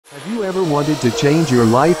ever wanted to change your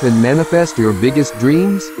life and manifest your biggest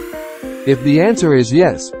dreams? If the answer is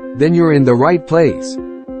yes, then you're in the right place.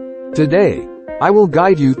 Today, I will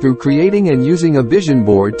guide you through creating and using a vision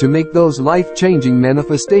board to make those life-changing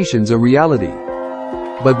manifestations a reality.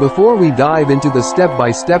 But before we dive into the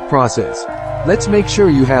step-by-step process, let's make sure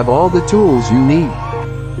you have all the tools you need.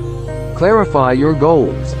 Clarify your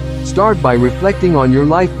goals. Start by reflecting on your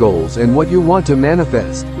life goals and what you want to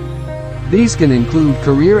manifest. These can include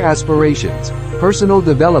career aspirations, personal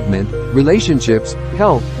development, relationships,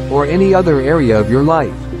 health, or any other area of your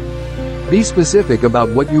life. Be specific about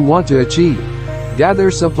what you want to achieve.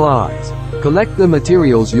 Gather supplies. Collect the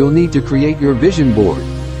materials you'll need to create your vision board,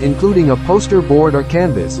 including a poster board or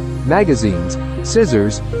canvas, magazines,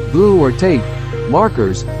 scissors, glue or tape,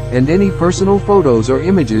 markers, and any personal photos or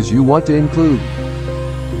images you want to include.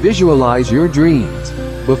 Visualize your dreams.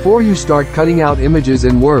 Before you start cutting out images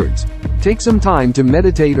and words, take some time to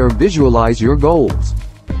meditate or visualize your goals.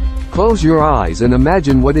 Close your eyes and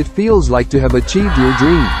imagine what it feels like to have achieved your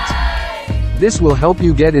dreams. This will help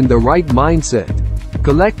you get in the right mindset.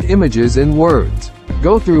 Collect images and words.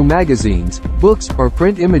 Go through magazines, books, or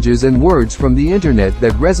print images and words from the internet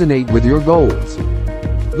that resonate with your goals.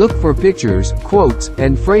 Look for pictures, quotes,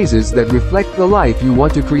 and phrases that reflect the life you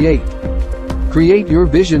want to create. Create your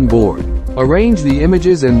vision board. Arrange the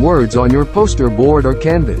images and words on your poster board or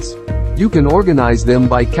canvas. You can organize them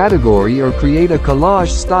by category or create a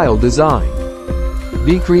collage-style design.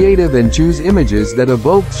 Be creative and choose images that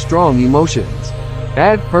evoke strong emotions.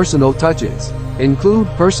 Add personal touches. Include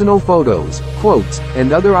personal photos, quotes,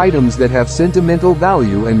 and other items that have sentimental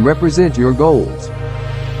value and represent your goals.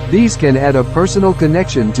 These can add a personal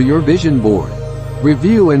connection to your vision board.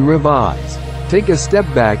 Review and revise. Take a step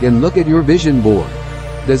back and look at your vision board.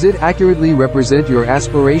 Does it accurately represent your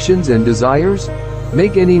aspirations and desires?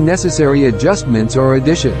 Make any necessary adjustments or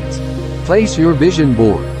additions. Place your vision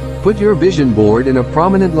board. Put your vision board in a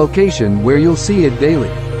prominent location where you'll see it daily.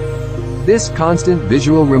 This constant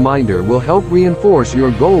visual reminder will help reinforce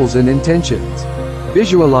your goals and intentions.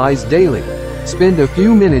 Visualize daily. Spend a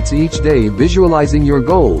few minutes each day visualizing your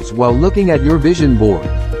goals while looking at your vision board.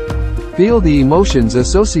 Feel the emotions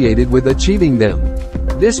associated with achieving them.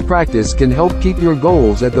 This practice can help keep your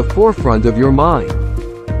goals at the forefront of your mind.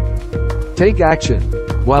 Take action.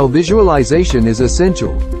 While visualization is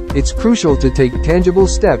essential, it's crucial to take tangible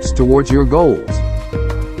steps towards your goals.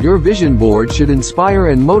 Your vision board should inspire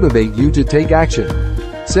and motivate you to take action.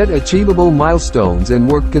 Set achievable milestones and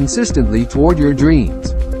work consistently toward your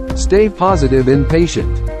dreams. Stay positive and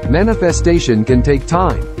patient. Manifestation can take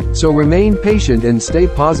time, so remain patient and stay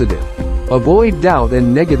positive. Avoid doubt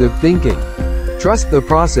and negative thinking. Trust the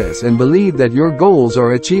process and believe that your goals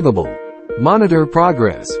are achievable. Monitor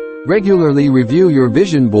progress. Regularly review your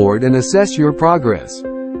vision board and assess your progress.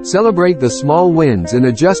 Celebrate the small wins and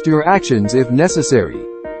adjust your actions if necessary.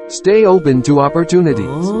 Stay open to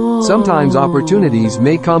opportunities. Sometimes opportunities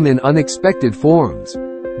may come in unexpected forms.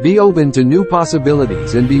 Be open to new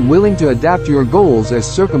possibilities and be willing to adapt your goals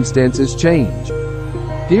as circumstances change.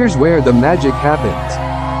 Here's where the magic happens.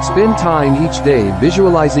 Spend time each day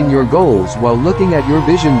visualizing your goals while looking at your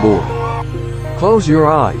vision board. Close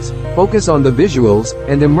your eyes, focus on the visuals,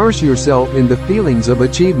 and immerse yourself in the feelings of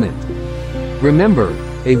achievement. Remember,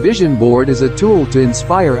 a vision board is a tool to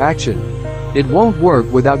inspire action. It won't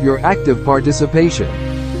work without your active participation.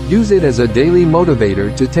 Use it as a daily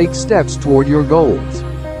motivator to take steps toward your goals.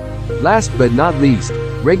 Last but not least,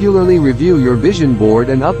 regularly review your vision board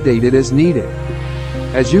and update it as needed.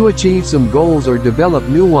 As you achieve some goals or develop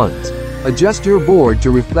new ones, adjust your board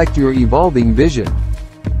to reflect your evolving vision.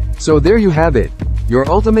 So there you have it, your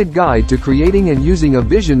ultimate guide to creating and using a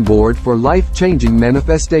vision board for life-changing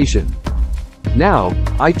manifestation. Now,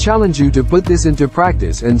 I challenge you to put this into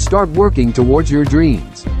practice and start working towards your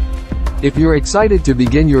dreams. If you're excited to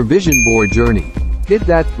begin your vision board journey, hit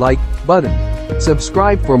that like button.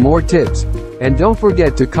 Subscribe for more tips, and don't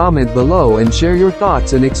forget to comment below and share your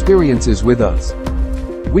thoughts and experiences with us.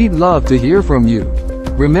 We'd love to hear from you.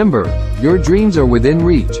 Remember, your dreams are within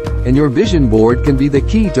reach, and your vision board can be the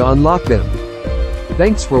key to unlock them.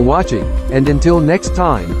 Thanks for watching, and until next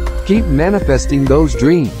time, keep manifesting those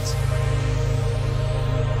dreams.